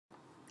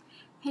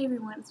Hey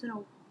everyone, it's been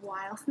a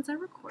while since I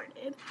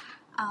recorded,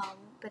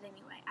 but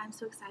anyway, I'm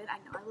so excited. I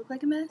know I look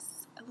like a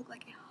mess. I look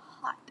like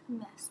a hot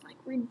mess, like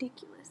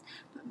ridiculous,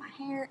 but my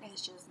hair is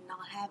just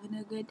not having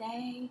a good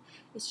day.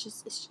 It's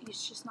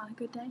just not a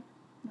good day.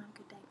 Not a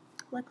good day.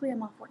 Luckily,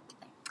 I'm off work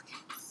today.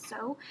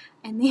 So,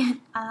 and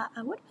then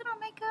I would put on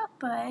makeup,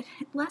 but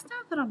last time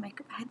I put on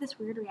makeup, I had this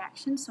weird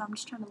reaction, so I'm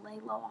just trying to lay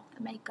low off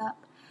the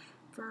makeup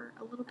for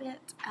a little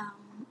bit,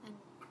 and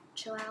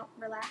chill out,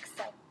 relax.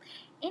 So,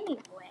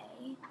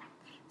 anyway.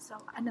 So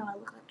I know I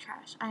look like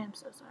trash. I am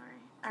so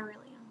sorry. I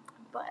really am.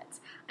 But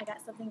I got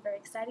something very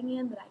exciting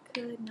in that I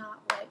could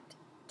not wait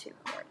to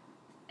record.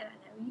 And I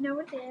know you know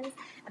what it is.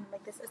 I'm going to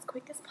make this as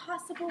quick as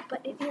possible,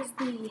 but it is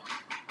the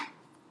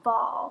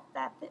Fall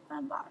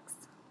FabFitFun Box.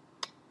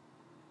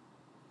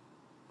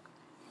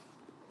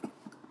 Look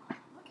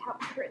how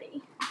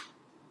pretty.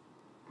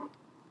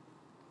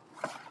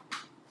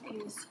 It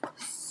is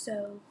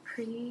so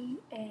pretty,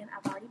 and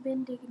I've already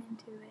been digging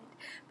into it,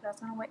 but I was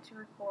going to wait to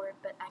record,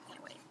 but I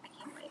can't wait.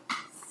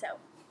 So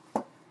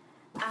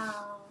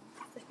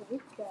here we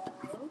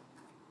go.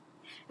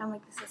 I'll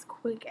make this as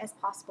quick as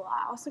possible.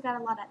 I also got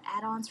a lot of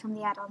add-ons from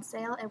the add-on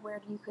sale, and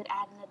where you could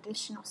add an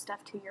additional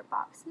stuff to your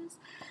boxes.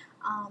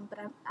 But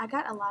I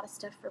got a lot of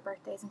stuff for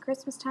birthdays and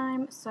Christmas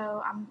time,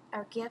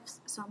 or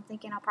gifts. So I'm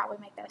thinking I'll probably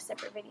make that a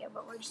separate video.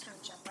 But we're just gonna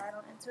jump right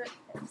on into it.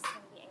 It's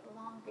gonna be a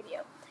long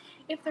video.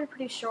 If they're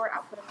pretty short,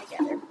 I'll put them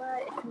together.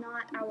 But if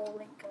not, I will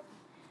link them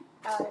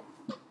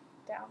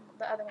down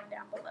the other one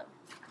down below.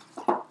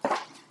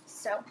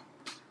 So,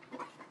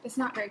 it's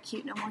not very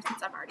cute no more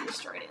since I've already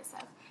destroyed it. So,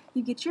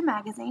 you get your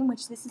magazine,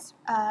 which this is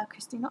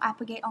Christina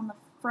Applegate on the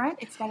front.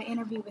 It's got an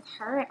interview with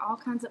her and all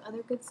kinds of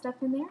other good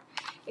stuff in there.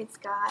 It's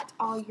got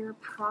all your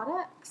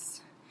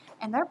products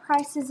and their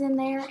prices in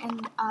there,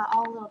 and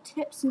all little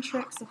tips and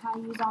tricks of how to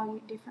use all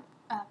your different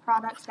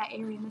products that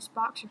are in this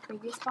box or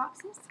previous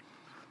boxes.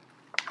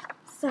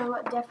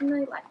 So,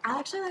 definitely, I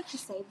actually like to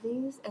save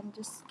these and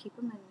just keep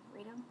them and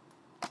read them.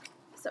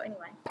 So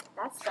anyway,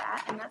 that's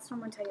that, and that's what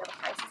I'm going to tell you all the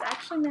prices. I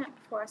actually meant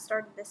before I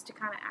started this to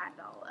kind of add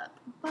it all up,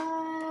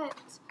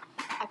 but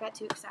I got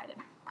too excited.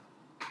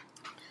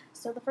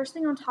 So the first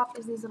thing on top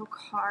is these little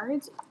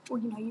cards, or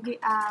you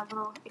get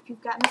if you've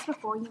gotten this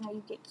before,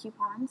 you get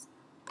coupons.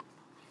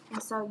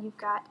 And so you've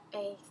got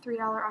a $3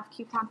 off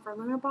coupon for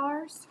Luna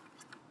bars,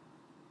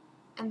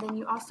 and then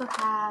you also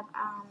have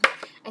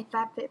a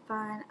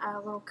FabFitFun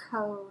little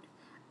code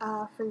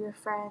for your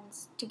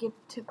friends to give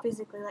to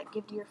physically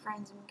give to your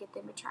friends and get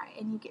them to try it,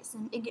 and it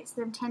gets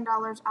them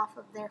 $10 off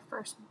of their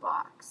first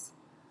box.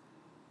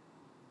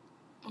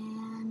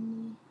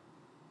 And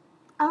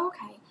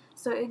okay,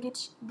 so it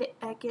gets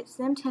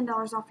them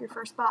 $10 off your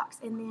first box,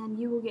 and then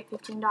you will get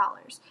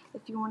 $15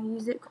 if you want to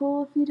use it.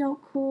 Cool. If you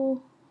don't,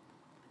 cool.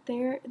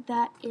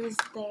 That is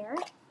there.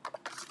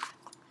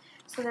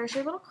 So there's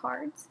your little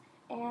cards,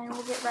 and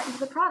we'll get right into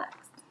the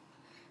products.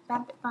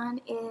 FabFitFun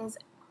is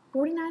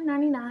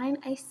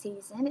 $49.99 a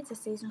season. It's a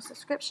seasonal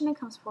subscription. It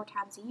comes 4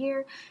 times a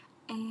year,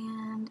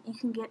 and you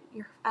can get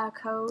your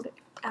code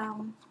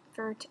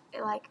for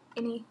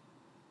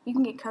you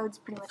can get codes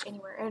pretty much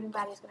anywhere.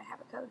 Everybody's going to have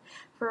a code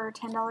for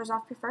 $10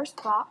 off your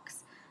first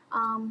box,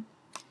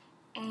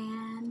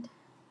 and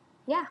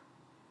yeah,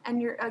 and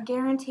you're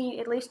guaranteed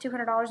at least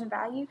 $200 in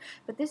value.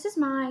 But this is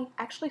my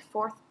actually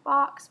 4th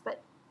box.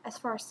 But as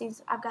far as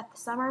season, I've got the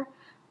summer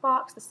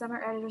box, the summer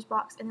editors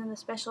box, and then the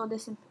special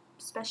edition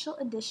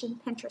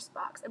Pinterest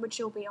box, which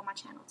will be on my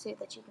channel too,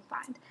 that you can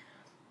find.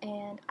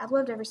 And I've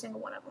loved every single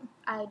one of them.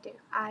 I do.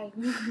 I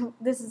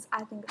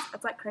think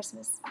it's like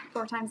Christmas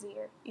 4 times a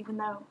year, even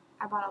though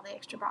I bought all the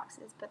extra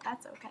boxes, but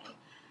that's okay.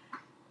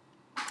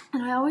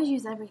 And I always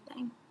use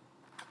everything.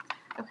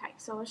 Okay,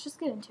 so let's just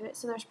get into it.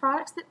 So there's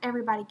products that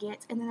everybody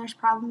gets, and then there's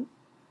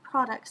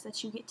products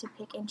that you get to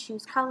pick and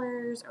choose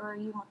colors, or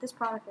you want this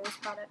product or this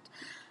product.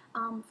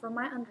 From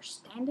my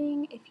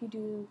understanding, if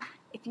you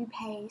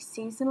pay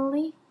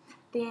seasonally,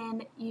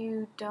 then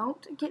you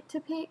don't get to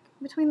pick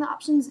between the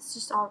options. It's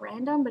just all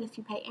random. But if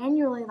you pay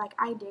annually, like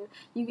I do,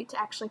 you get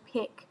to actually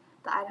pick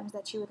the items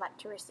that you would like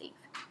to receive.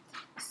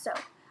 So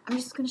I'm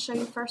just going to show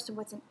you first of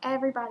what's in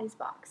everybody's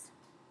box.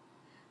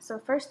 So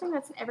the first thing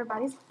that's in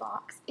everybody's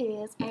box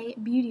is a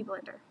beauty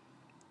blender.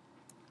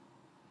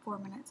 4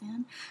 minutes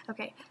in.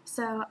 Okay,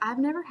 so I've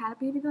never had a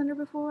beauty blender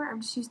before. I've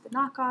just used the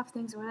knockoff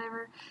things or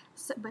whatever.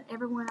 But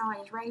everyone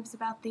always raves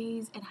about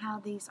these and how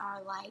these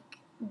are like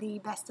the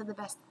best of the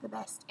best of the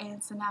best.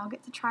 And so now I'll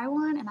get to try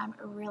one, and I'm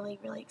really,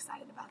 really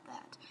excited about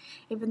that.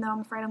 Even though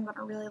I'm afraid I'm going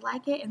to really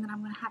like it, and then I'm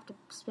going to have to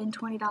spend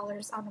 $20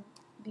 on the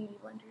beauty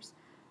blenders.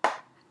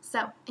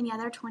 So, and yeah,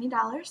 they're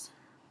 $20.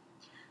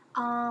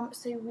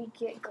 So we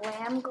get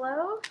Glam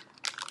Glow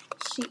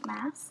sheet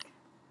mask.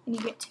 And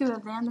you get 2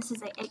 of them. This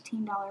is a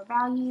 $18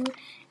 value,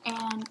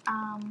 and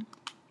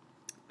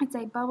it's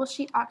a bubble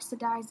sheet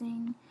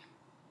oxygenating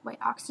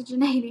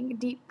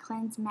deep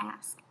cleanse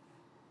mask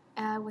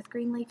with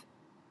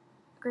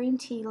green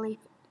tea leaf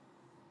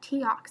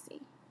tea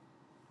oxy.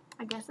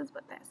 I guess that's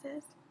what that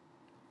says.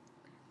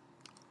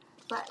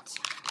 But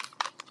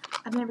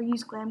I've never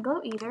used Glam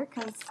Glow either,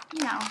 because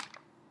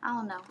I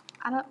don't know.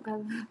 I don't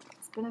go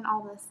spending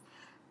all this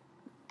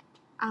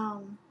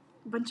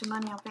bunch of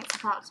money on fancy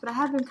products, but I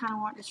have been kind of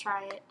wanting to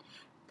try it.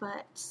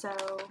 But so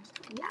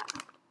yeah,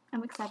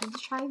 I'm excited to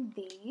try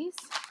these.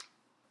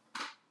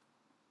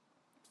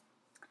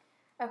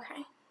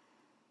 Okay.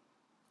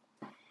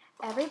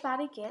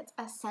 Everybody gets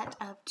a set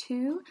of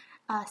 2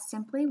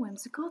 Simply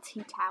Whimsical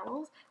tea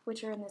towels,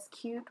 which are in this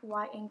cute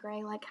white and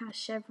gray, like kind of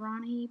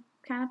chevron-y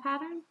kind of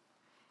pattern.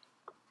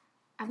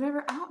 I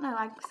don't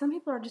know, some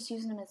people are just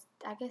using them as,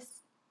 I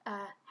guess,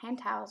 hand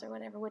towels or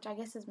whatever, which I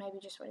guess is maybe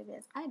just what it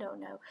is. I don't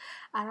know.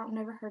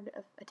 Never heard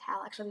of a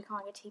towel actually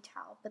calling a tea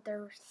towel, but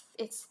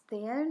it's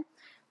thin,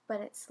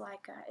 but it's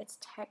like, it's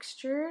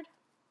textured.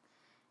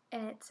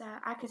 And it's,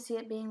 I could see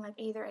it being like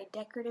either a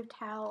decorative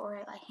towel or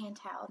a hand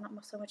towel,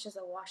 not so much as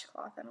a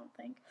washcloth, I don't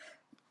think.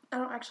 I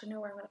don't actually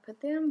know where I'm going to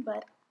put them,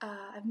 but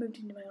I've moved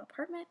into my own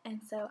apartment,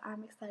 and so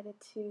I'm excited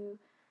to,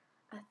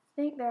 I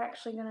think they're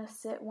actually going to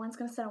sit, one's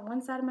going to sit on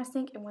one side of my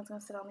sink, and one's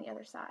going to sit on the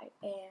other side,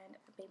 and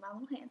be my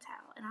little hand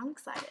towel, and I'm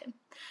excited.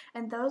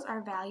 And those are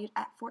valued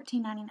at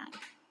 $14.99.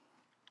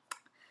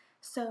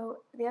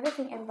 So the other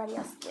thing everybody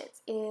else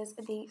gets is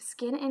the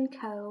Skin &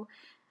 Co.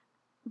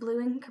 Blue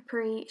and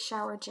Capri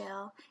Shower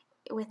Gel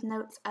with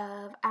notes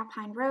of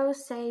alpine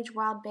rose, sage,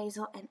 wild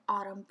basil, and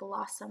autumn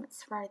blossom.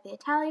 It's part of the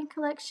Italian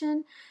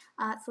collection.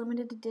 It's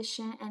limited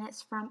edition, and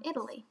it's from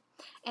Italy.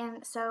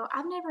 And so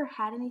I've never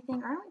had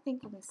anything, or I don't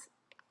think it's,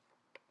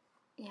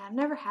 yeah, I've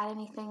never had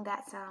anything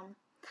that's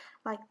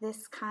like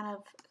this kind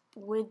of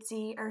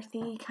woodsy,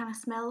 earthy kind of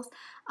smells.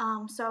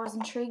 So I was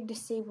intrigued to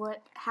see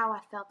how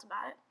I felt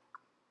about it.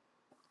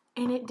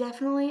 And it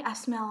definitely, I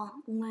smell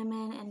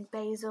lemon and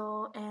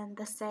basil and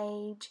the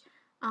sage.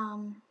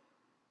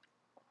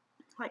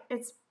 Like,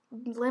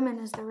 lemon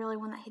is the really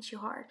one that hits you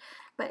hard.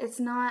 But it's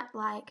not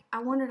like, I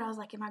was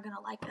like, am I going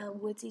to like a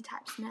woodsy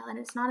type smell? And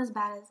it's not as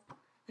bad as,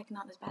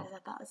 not as bad as I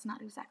thought. It's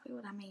not exactly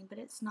what I mean, but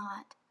it's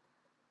not,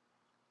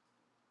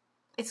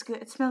 it's good.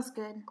 It smells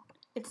good.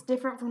 It's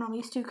different from what I'm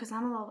used to because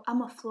I'm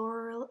a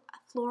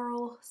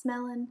floral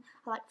smelling.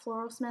 I like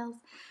floral smells.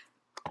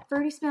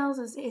 Fruity smells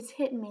it's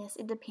hit and miss.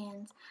 It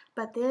depends.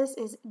 But this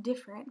is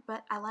different,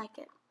 but I like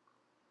it.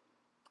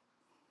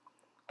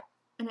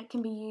 And it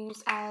can be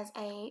used as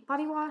a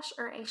body wash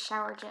or a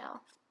shower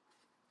gel.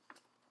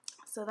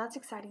 So that's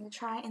exciting to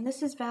try. And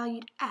this is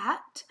valued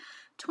at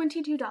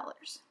 $22.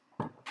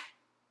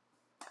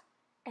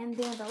 And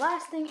then the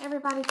last thing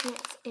everybody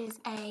gets is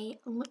the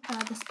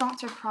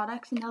sponsored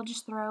products, and they'll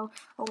just throw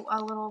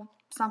a little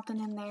something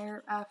in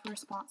there for a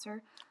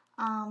sponsor.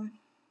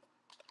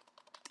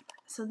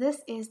 So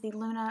this is the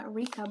Luna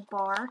Rica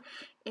bar.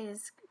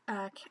 Let's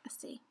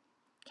see,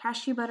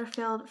 cashew butter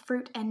filled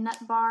fruit and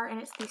nut bar, and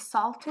it's the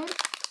salted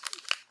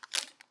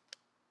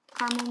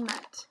caramel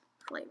nut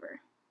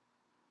flavor.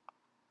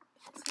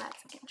 So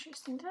that's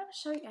interesting. Did I ever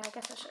show you? Yeah, I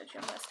guess I showed you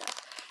all that stuff.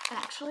 And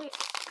actually,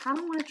 I kind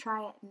of want to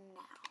try it now.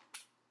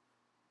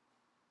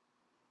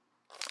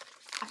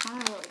 I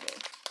kind of really do.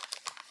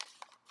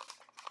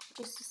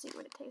 Just to see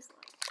what it tastes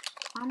like.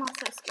 Why am I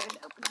so scared to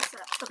open this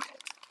up?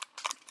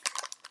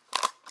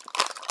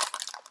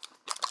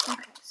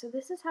 Okay, so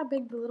this is how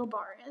big the little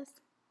bar is.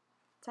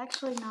 It's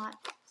actually not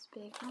as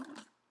big.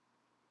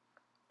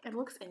 It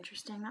looks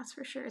interesting, that's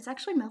for sure. It's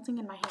actually melting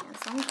in my hand,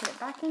 so I'm going to put it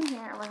back in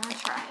here and we're going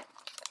to try it.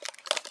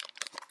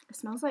 It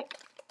smells like,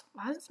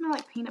 why does it smell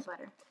like peanut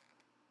butter?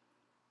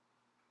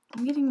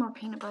 I'm getting more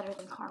peanut butter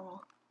than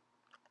caramel.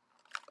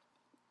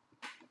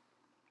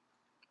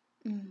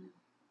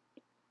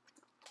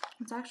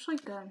 It's actually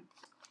good.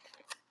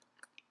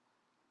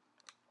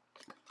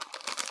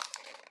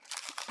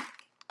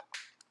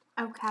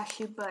 Oh,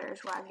 cashew butter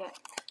is what I get.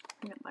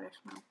 Peanut butter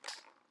smell.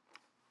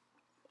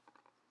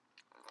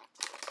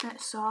 And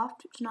it's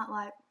soft. It's not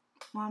like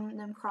one of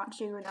them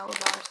crunchy granola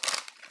bars.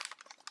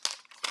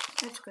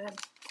 It's good.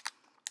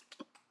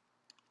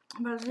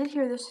 But I did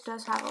hear this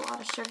does have a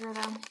lot of sugar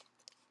though.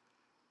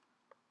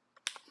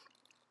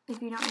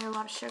 If you don't need a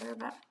lot of sugar,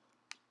 but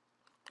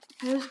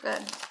it was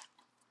good.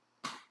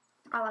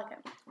 I like it.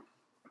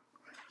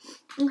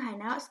 Okay,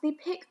 now it's the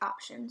pick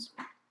options.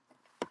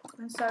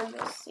 And so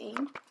you'll see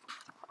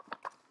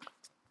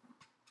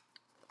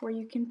where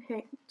you can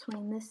pick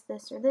between this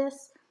or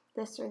this,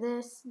 this or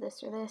this,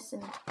 this or this,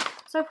 and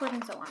so forth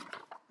and so on.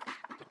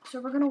 So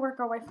we're going to work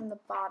our way from the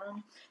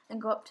bottom and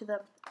go up to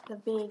the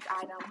big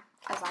item,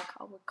 as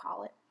I would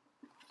call it.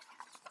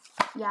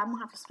 Yeah, I'm going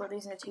to have to split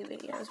these into 2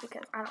 videos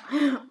because I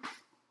don't know.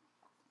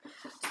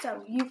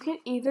 So you could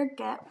either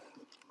get,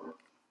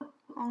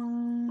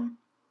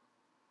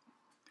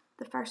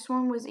 the first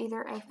one was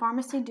either a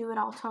Pharmacy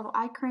Do-It-All Total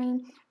Eye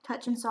Cream,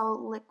 Touch and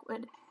Soul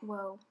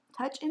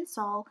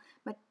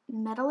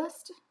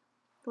Medalist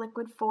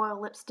Liquid Foil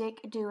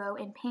Lipstick Duo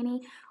in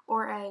Penny,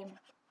 or a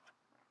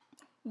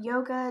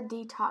Yoga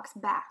Detox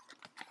Bath.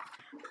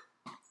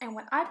 And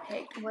what I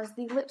picked was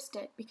the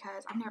lipstick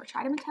because I've never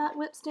tried a metallic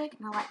lipstick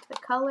and I liked the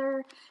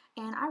color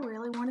and I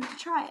really wanted to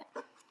try it.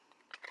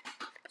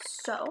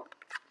 So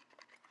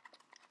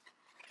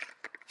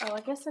Oh, I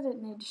guess I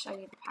didn't need to show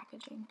you the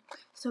packaging.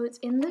 So it's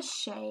in the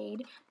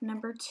shade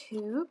number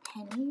 2,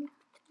 Penny.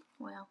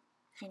 Well,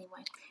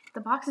 anyway, the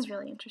box is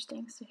really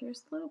interesting. So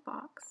here's the little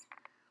box.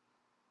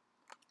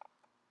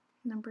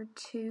 Number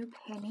 2,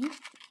 Penny.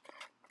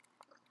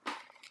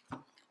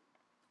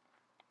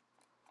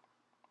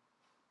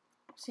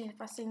 See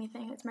if I see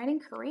anything. It's made in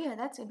Korea.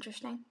 That's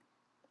interesting.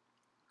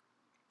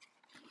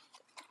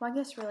 Well, I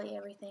guess really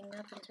everything.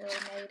 Nothing's really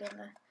made in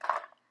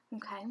the...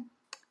 Okay.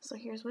 So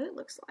here's what it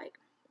looks like.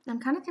 I'm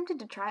kind of tempted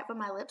to try it, but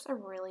my lips are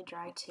really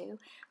dry too.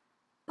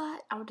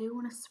 But I do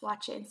want to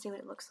swatch it and see what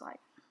it looks like.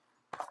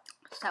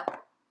 So,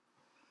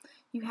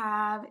 you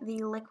have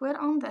the liquid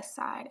on this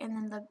side and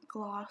then the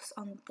gloss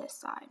on this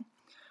side.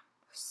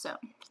 So,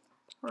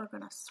 we're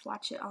going to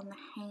swatch it on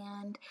the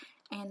hand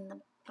and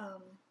the,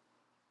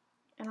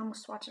 and I'm going to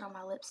swatch it on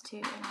my lips too.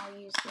 And I'll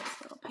use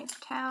this little paper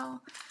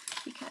towel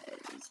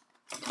because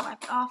to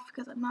wipe it off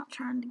because I'm not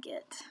trying to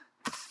get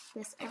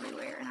this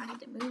everywhere and I need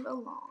to move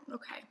along.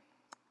 Okay.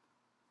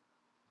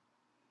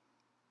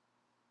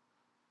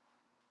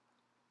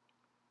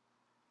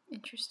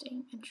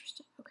 Interesting,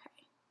 okay.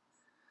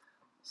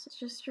 This is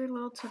just your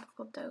little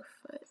typical doe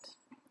foot.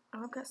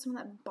 Oh, I've got some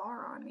of that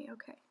bar on me,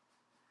 okay.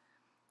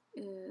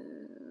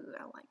 Ooh,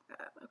 I like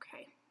that,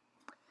 okay.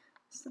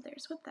 So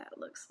there's what that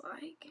looks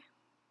like.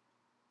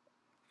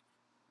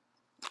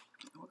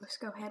 We'll just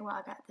go ahead while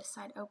I got this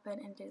side open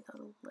and do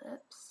the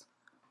lips.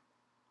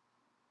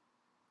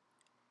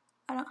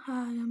 I don't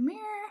have a mirror.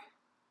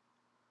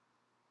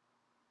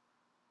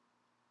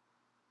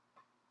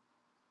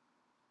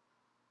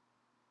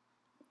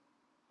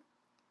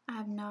 I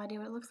have no idea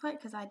what it looks like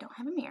because I don't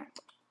have a mirror.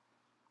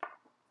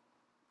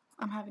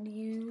 I'm having to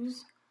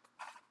use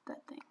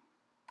that thing.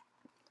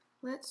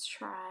 Let's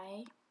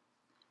try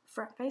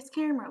front face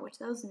camera, which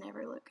those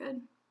never look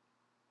good.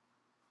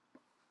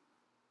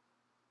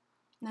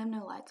 I have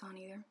no lights on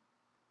either.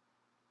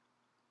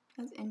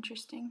 That's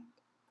interesting.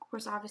 Of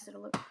course, obviously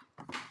it'll look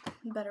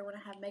better when I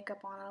have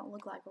makeup on. I don't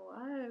look like,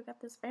 oh, I've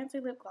got this fancy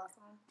lip gloss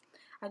on.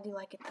 I do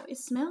like it though. It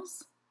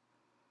smells,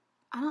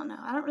 I don't know.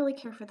 I don't really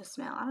care for the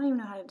smell. I don't even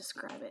know how to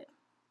describe it.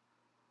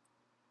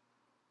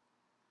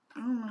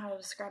 I don't know how to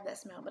describe that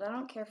smell, but I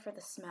don't care for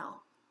the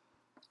smell.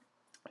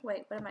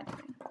 Wait, what am I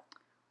doing?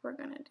 We're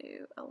going to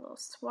do a little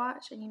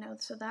swatch, and you know,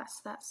 so that's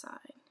that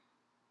side.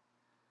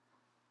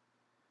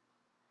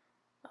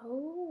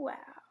 Oh, wow.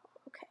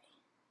 Okay.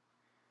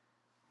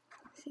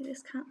 See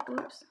this kind of,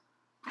 oops,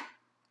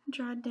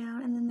 dried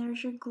down, and then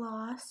there's your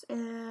gloss,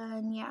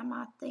 and yeah,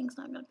 my thing's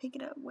not going to pick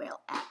it up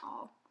well at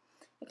all.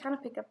 It kind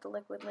of picked up the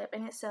liquid lip,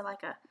 and it said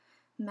like a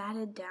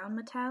matted down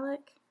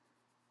metallic.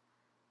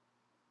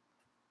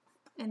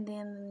 And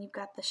then you've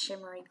got the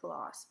shimmery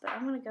gloss. But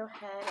I'm going to go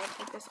ahead and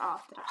take this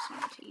off that I've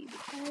shown to you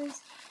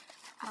because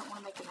I don't want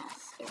to make a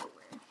mess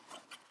everywhere.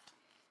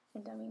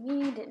 And dummy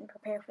me didn't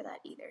prepare for that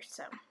either.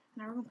 So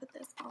now we're going to put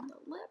this on the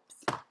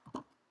lips.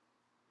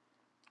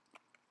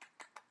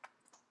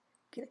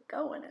 Get it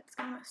going. It's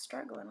kind of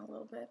struggling a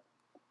little bit.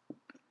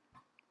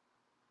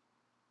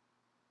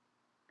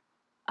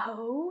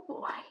 Oh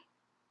boy.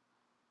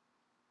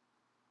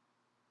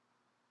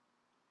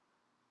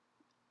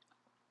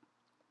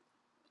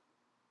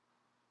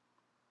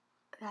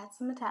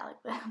 That's metallic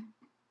then.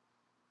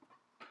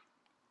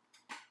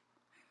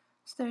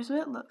 So there's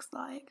what it looks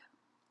like.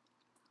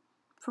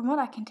 From what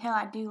I can tell,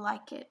 I do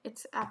like it.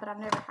 But I've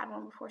never had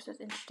one before, so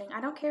it's interesting.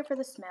 I don't care for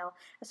the smell.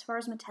 As far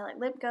as metallic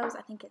lip goes,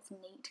 I think it's a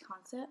neat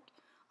concept.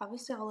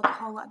 Obviously, I'll look a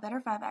whole lot better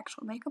if I have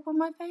actual makeup on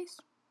my face.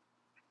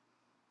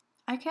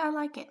 Okay, I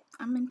like it.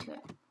 I'm into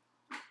it.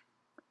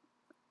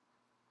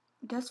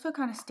 It does feel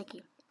kind of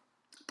sticky.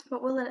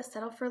 But we'll let it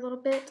settle for a little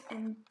bit,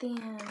 and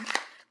then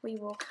we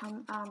will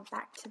come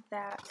back to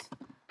that.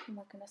 Oh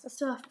my goodness, I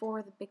still have 4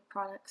 of the big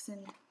products,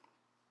 and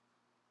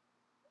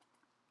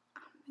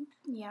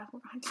yeah, we're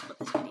going to split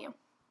this video.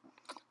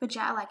 But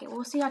yeah, I like it.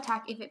 We'll see how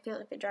tacky if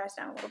it dries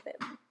down a little bit.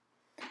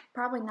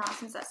 Probably not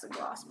since that's a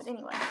gloss, but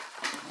anyway.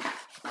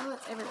 Oh,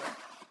 it's everywhere.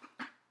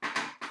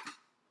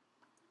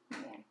 Yeah,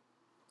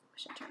 I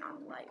should turn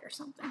on the light or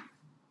something.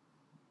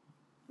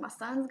 My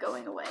sun's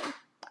going away.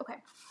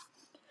 Okay.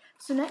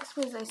 So next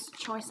was a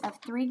choice of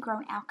 3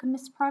 Grown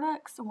Alchemist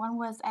products. One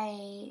was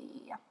a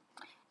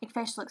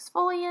facial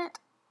exfoliant.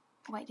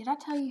 Wait, did I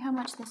tell you how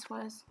much this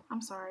was?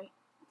 I'm sorry.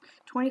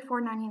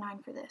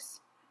 $24.99 for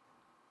this.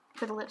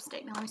 For the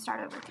lipstick. Now let me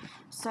start over.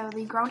 So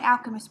the Grown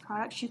Alchemist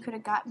products, you could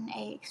have gotten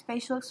a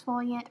facial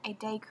exfoliant, a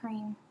day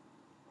cream,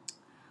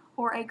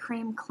 or a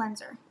cream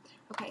cleanser.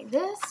 Okay,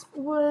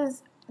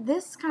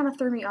 this kind of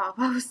threw me off.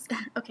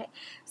 Okay,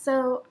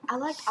 so I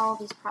liked all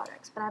these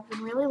products, but I've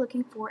been really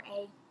looking for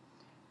a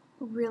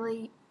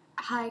really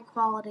high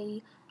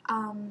quality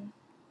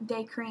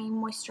day cream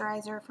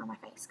moisturizer for my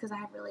face because I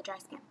have really dry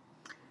skin.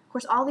 Of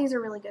course, all these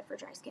are really good for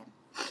dry skin.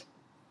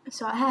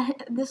 So I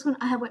had this one.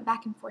 I went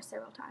back and forth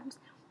several times,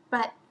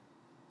 but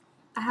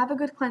I have a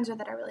good cleanser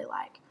that I really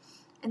like,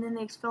 and then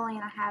the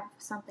exfoliant I have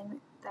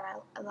something that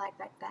I like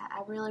that.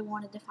 I really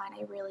wanted to find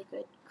a really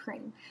good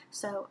cream,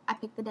 so I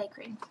picked the day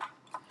cream,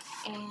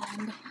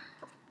 and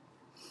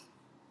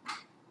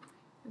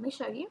Let me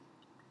show you.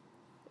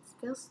 It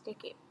feels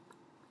sticky.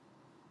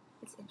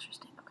 It's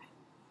interesting. Okay.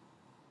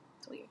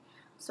 It's weird.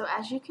 So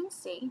as you can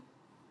see,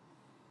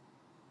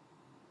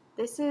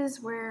 this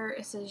is where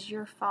it says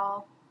your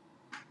fall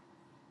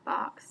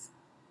box.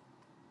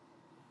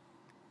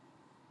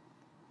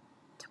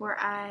 To where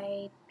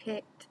I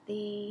picked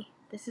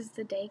this is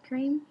the day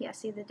cream. Yeah,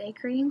 see the day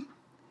cream?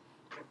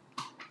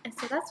 And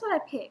so that's what I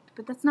picked,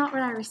 but that's not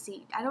what I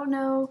received. I don't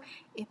know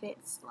if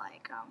it's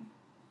like,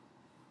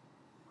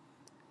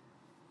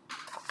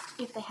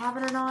 if they have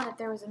it or not, if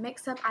there was a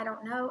mix-up, I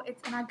don't know.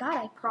 And I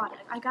got a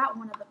product. I got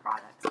one of the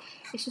products.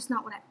 It's just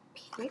not what I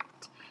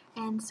picked.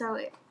 And so,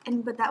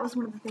 but that was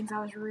one of the things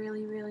I was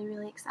really, really,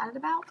 really excited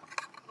about.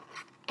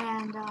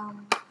 And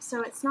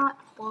so it's not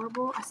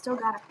horrible. I still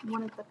got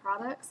one of the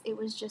products. It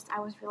was just, I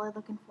was really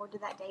looking forward to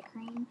that day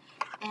cream,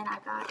 and I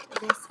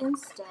got this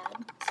instead.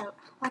 So,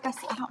 like I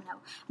said, I don't know.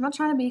 I'm not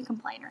trying to be a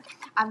complainer.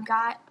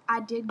 I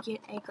did get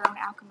a Grown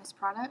Alchemist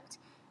product,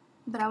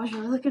 but I was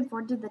really looking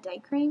forward to the day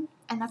cream,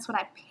 and that's what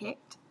I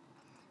picked.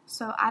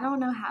 So I don't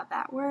know how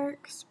that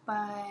works,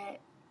 but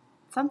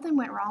something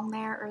went wrong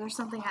there, or there's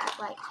something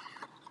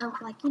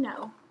like, you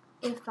know,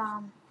 if,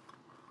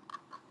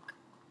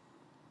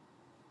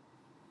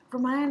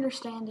 from my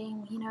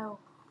understanding, you know,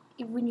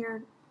 when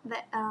you're the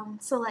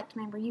select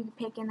member, you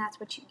pick and that's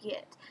what you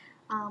get.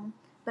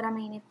 But I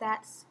mean, if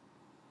that's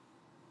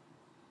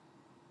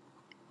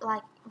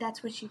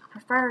what you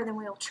prefer, then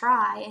we'll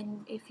try.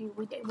 And if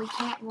we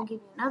can't, we'll give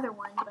you another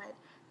one. But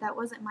that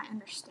wasn't my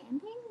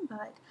understanding.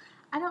 But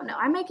I don't know.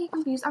 I may get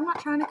confused. I'm not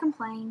trying to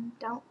complain.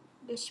 Don't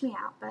dish me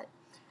out. But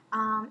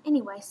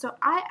anyway, so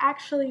I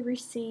actually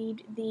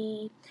received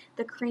the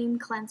cream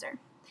cleanser.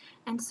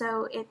 And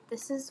so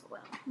this is,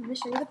 well, let me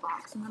show you the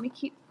box, and let me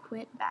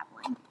quit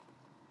babbling.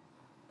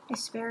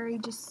 It's very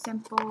just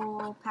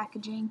simple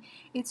packaging.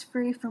 It's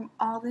free from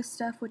all this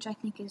stuff, which I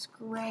think is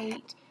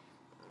great.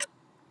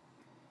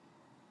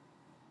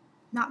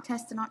 Not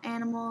tested on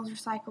animals,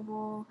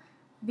 recyclable,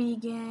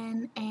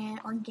 vegan, and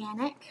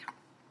organic.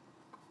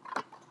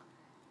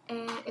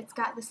 And it's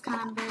got this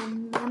kind of very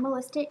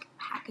minimalistic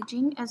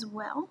packaging as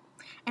well.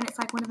 And it's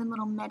like one of them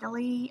little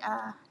metally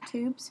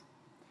tubes.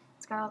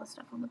 It's got all the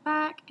stuff on the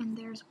back, and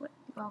there's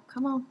well,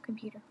 come on,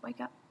 computer,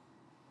 wake up.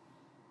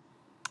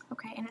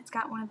 Okay, and it's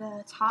got one of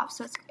the tops,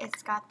 so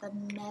it's got the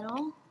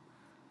metal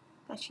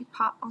that you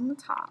pop on the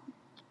top.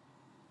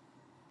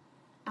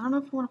 I don't know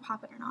if I want to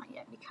pop it or not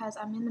yet, because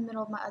I'm in the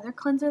middle of my other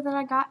cleanser that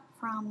I got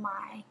from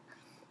I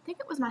think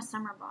it was my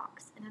summer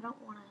box, and I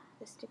don't want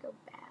this to go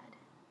bad.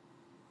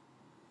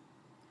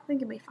 I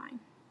think it'll be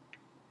fine,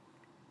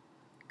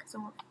 because I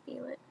won't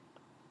feel it.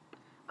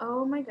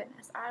 Oh my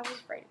goodness, I was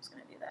afraid it was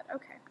going to do that.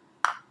 Okay.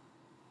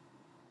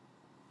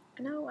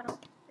 No, I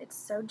don't. It's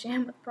so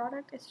jammed with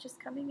product. It's just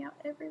coming out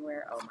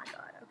everywhere. Oh my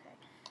god. Okay.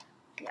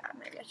 Yeah,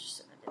 maybe I just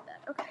shouldn't have did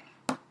that. Okay.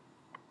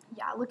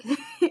 Yeah, look at it.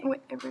 It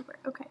went everywhere.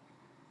 Okay.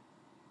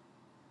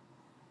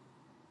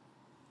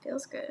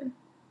 Feels good.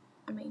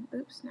 I mean,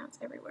 oops, now it's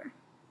everywhere.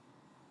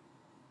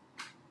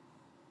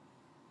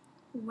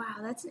 Wow,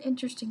 that's an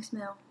interesting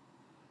smell.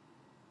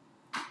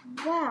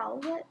 Wow,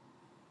 what?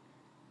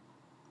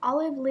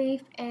 Olive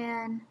leaf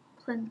and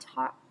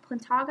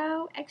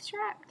plantago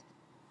extract?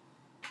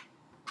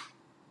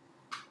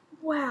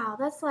 Wow,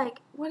 that's like,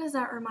 what does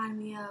that remind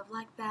me of?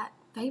 Like that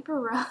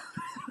vapor rub.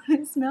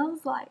 It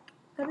smells like.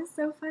 That is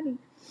so funny.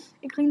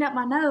 It cleaned up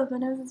my nose. My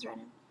nose is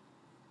running.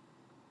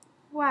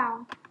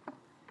 Wow.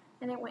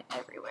 And it went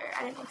everywhere.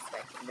 I didn't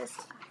expect this.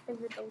 I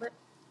figured the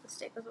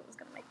lipstick was what was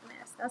going to make the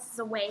mess. This is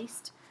a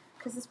waste,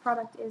 because this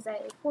product is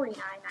a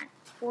 $49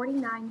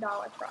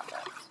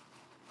 product.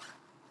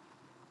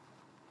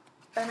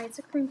 But I mean, it's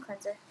a cream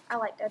cleanser. I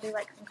do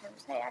like cream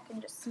cleansers. Hey, I can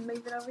just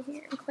smooth it over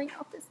here and clean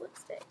off this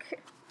lipstick.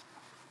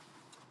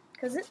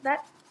 Because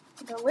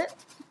the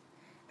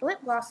lip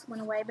gloss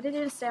went away, but it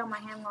didn't stay on my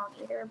hand long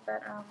either.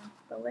 But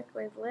the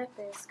liquid lip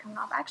is coming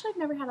off. Actually, I've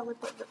never had a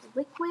liquid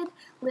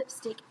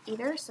lipstick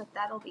either, so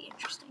that'll be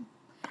interesting.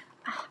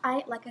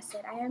 Like I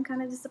said, I am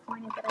kind of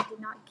disappointed that I did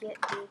not get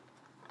the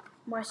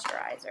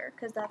moisturizer,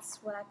 because that's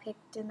what I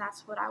picked, and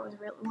that's what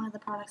one of the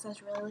products I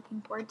was really looking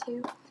forward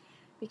to,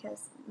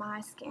 because my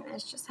skin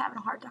is just having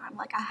a hard time.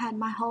 Like, I had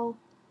my whole,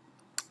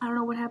 I don't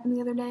know what happened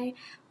the other day,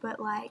 but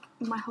like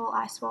my whole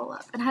eye swelled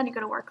up, and I had to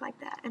go to work like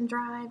that and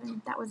drive,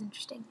 and that was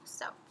interesting.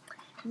 So,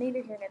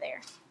 neither here nor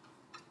there.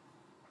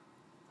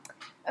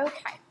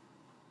 Okay.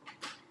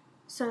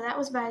 So that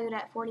was valued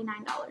at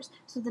 $49.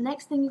 So the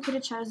next thing you could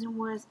have chosen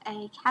was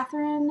a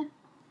Catherine,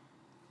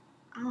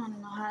 I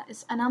don't know how,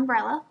 it's an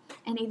umbrella,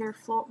 and either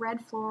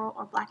red floral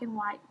or black and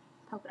white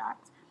polka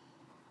dots,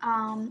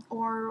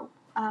 or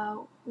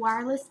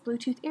wireless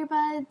Bluetooth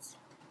earbuds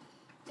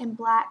in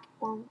black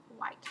or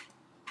white.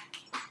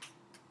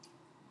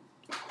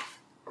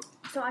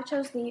 So I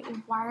chose the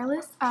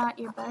wireless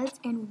earbuds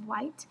in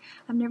white.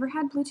 I've never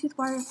had Bluetooth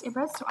wireless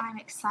earbuds, so I'm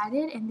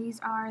excited. And these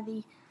are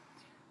the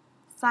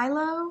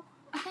Silo,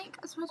 I think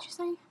that's what you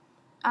say,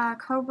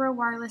 Cobra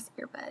wireless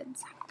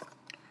earbuds.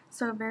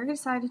 So very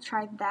excited to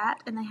try that,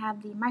 and they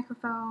have the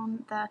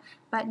microphone, the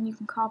button you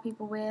can call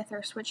people with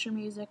or switch your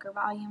music or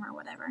volume or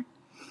whatever.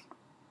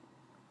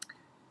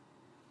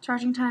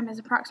 Charging time is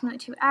approximately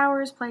 2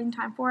 hours, playing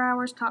time 4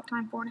 hours, talk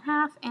time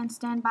 4.5, and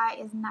standby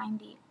is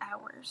 90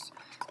 hours.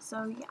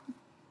 So yeah,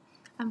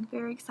 I'm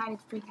very excited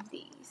for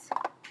these.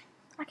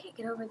 I can't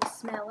get over the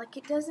smell. Like,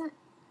 it doesn't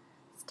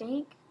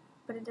stink,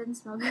 but it doesn't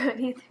smell good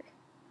either.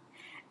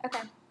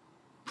 Okay,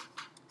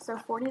 so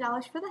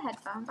 $40 for the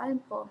headphones. I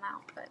didn't pull them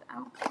out, but I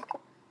don't think,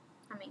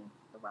 I mean,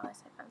 the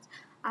wireless headphones.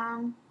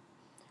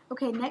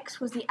 Okay,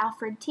 next was the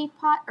Alfred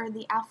teapot or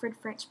the Alfred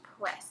French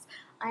press.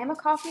 I am a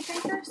coffee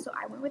drinker, so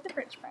I went with the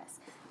French press.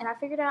 And I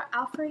figured out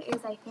Alfred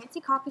is a fancy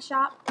coffee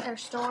shop or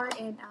store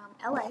in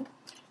LA.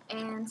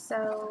 And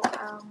so,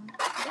 yeah,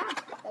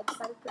 they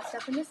decided to put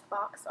stuff in this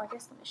box. So I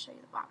guess let me show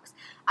you the box.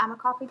 I'm a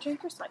coffee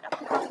drinker, so I got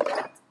the coffee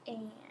pot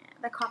and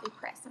the coffee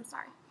press, I'm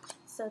sorry.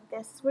 So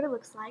this is what it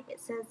looks like. It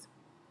says,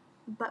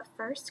 "But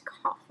first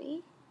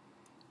coffee."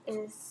 It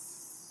is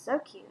so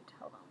cute.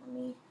 Hold on, let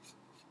me,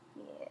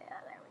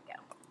 yeah, there we go.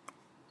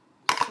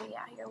 So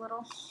yeah, your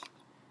little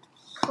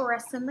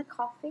pressing the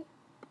coffee.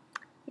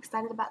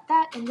 Excited about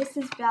that, and this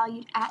is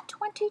valued at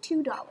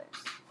 $22.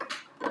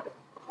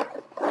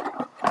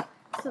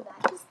 So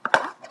that is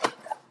that.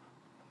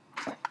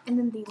 And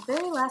then the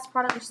very last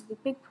product, which is the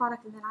big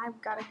product, and then I've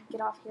got to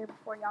get off here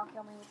before y'all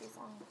kill me with these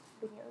long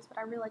videos, but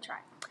I really try.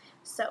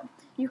 So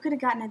you could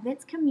have gotten a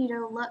Vince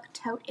Camuto Look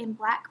tote in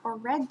black or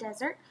red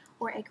desert,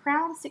 or a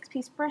Crown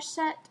 6-piece brush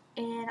set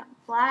in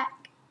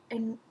black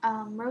and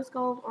rose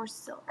gold or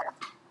silver.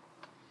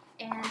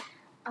 And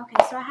okay,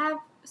 so I have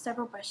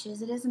several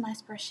brushes. It is a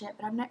nice brush set,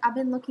 but I've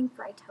been looking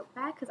for a tote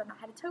bag because I've not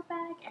had a tote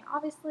bag, and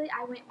obviously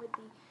I went with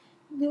the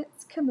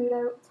Vince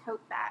Camuto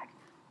tote bag.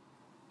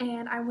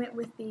 And I went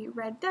with the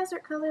red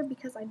desert color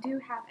because I do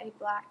have a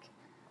black,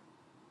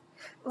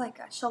 like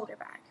a shoulder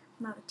bag,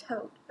 not a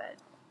tote,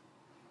 but,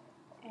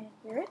 and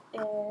here it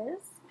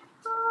is.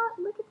 Ah,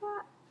 look at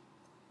that.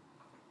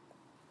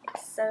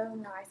 It's so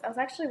nice. I was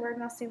actually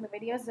worried on seeing the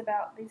videos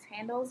about these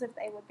handles if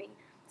they would be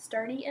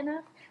sturdy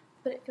enough,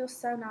 but it feels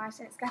so nice,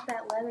 and it's got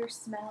that leather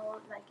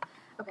smell, like,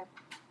 okay.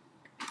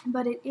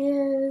 But it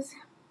is,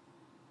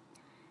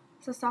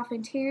 it's a soft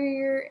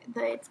interior.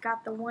 It's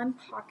got the one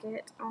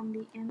pocket on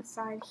the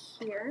inside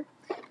here,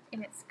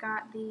 and it's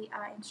got the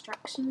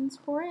instructions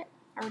for it,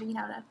 or you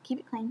know, to keep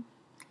it clean.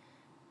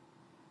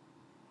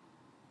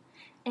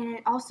 And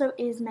it also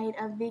is made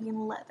of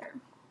vegan leather.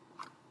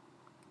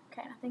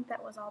 Okay, and I think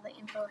that was all the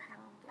info I had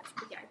on this.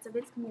 But yeah, it's a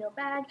Vince Camuto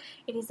bag.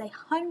 It is a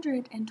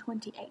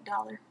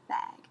 $128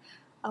 bag.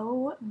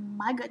 Oh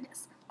my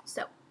goodness.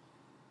 So,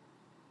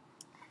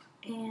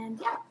 and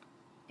yeah,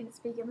 and it's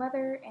vegan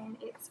leather, and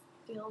it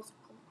feels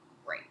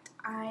great.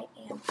 I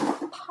am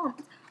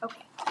pumped.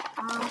 Okay,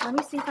 let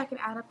me see if I can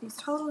add up these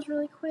totals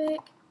really quick.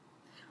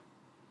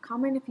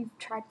 Comment if you've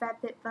tried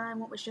FabFitFun.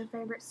 What was your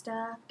favorite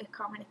stuff?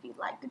 Comment if you'd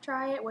like to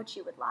try it, what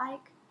you would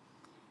like.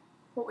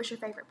 What was your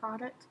favorite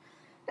product?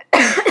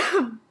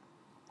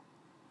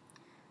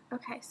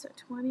 Okay, so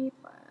 20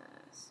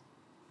 plus.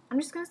 I'm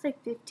just going to say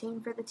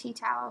 15 for the tea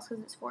towels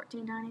because it's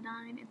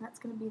 $14.99, and that's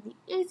going to be the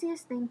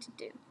easiest thing to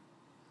do.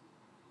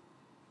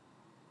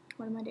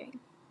 What am I doing?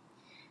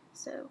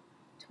 So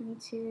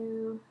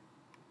 22,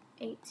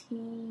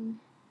 18.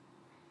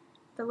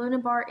 The Luna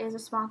bar is a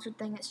sponsored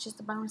thing. It's just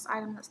a bonus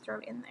item that's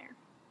thrown in there.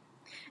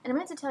 And I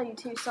meant to tell you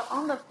too, so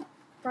on the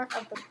front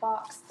of the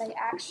box, they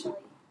actually,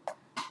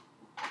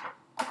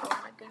 oh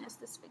my goodness,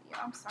 this video,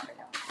 I'm sorry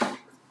y'all.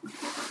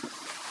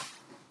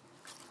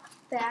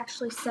 They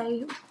actually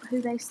say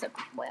who they,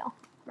 well,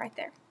 right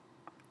there.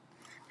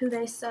 Who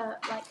they,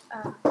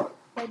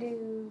 they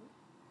do,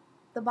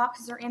 the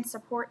boxes are in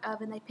support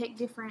of, and they pick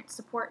different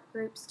support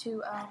groups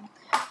to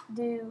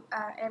do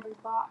every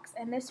box.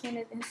 And this one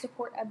is in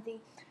support of the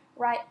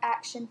Right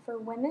Action for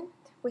Women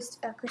with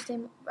the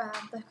Christina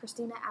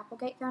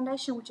Applegate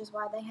Foundation, which is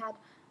why they had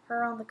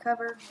her on the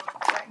cover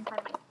right in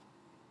front of me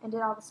and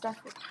did all the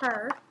stuff with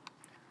her.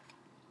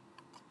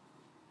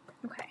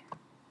 Okay.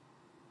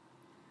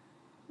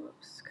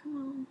 Whoops, come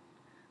on.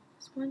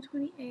 It's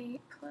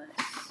 128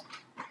 plus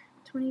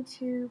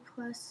 22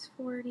 plus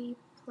 40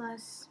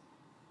 plus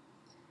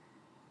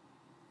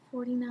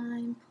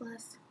 49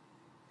 plus,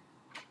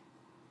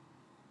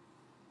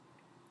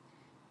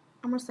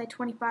 I'm going to say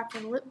 25 for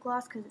the lip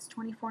gloss because it's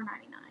 $24.99.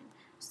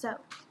 So,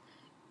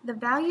 the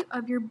value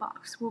of your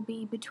box will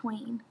be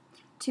between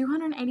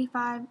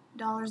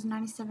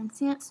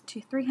 $285.97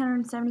 to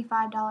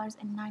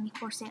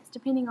 $375.94,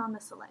 depending on the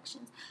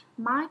selections.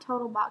 My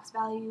total box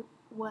value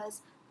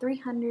was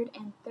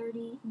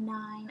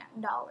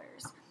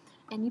 $339,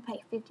 and you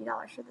pay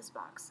 $50 for this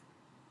box.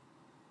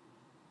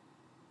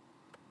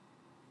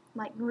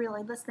 Like,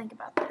 really, let's think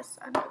about this.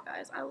 I know,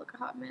 guys, I look a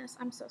hot mess.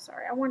 I'm so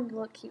sorry. I wanted to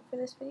look cute for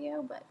this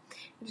video, but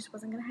it just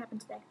wasn't going to happen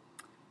today.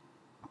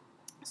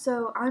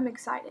 So, I'm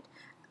excited.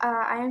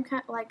 I am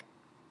kind of like,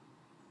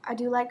 I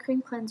do like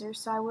cream cleansers,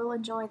 so I will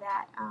enjoy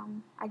that.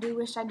 I do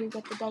wish I do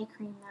get the day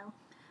cream, though.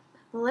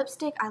 The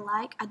lipstick I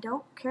like. I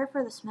don't care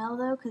for the smell,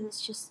 though, because it's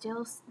just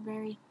still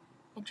very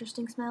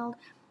interesting smelled.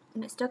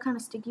 And it's still kind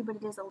of sticky, but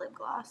it is a lip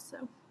gloss.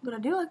 So, But I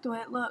do like the way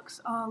it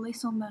looks, at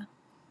least on the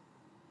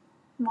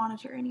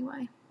monitor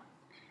anyway.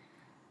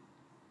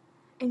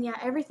 And yeah,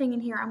 everything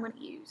in here I'm going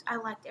to use. I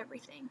liked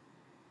everything.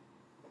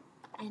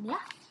 And yeah,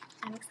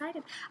 I'm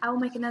excited. I will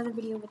make another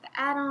video with the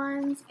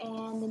add-ons,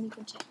 and then you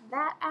can check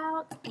that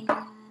out. And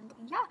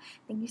yeah,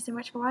 thank you so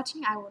much for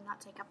watching. I will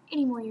not take up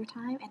any more of your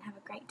time, and have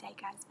a great day,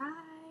 guys.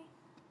 Bye.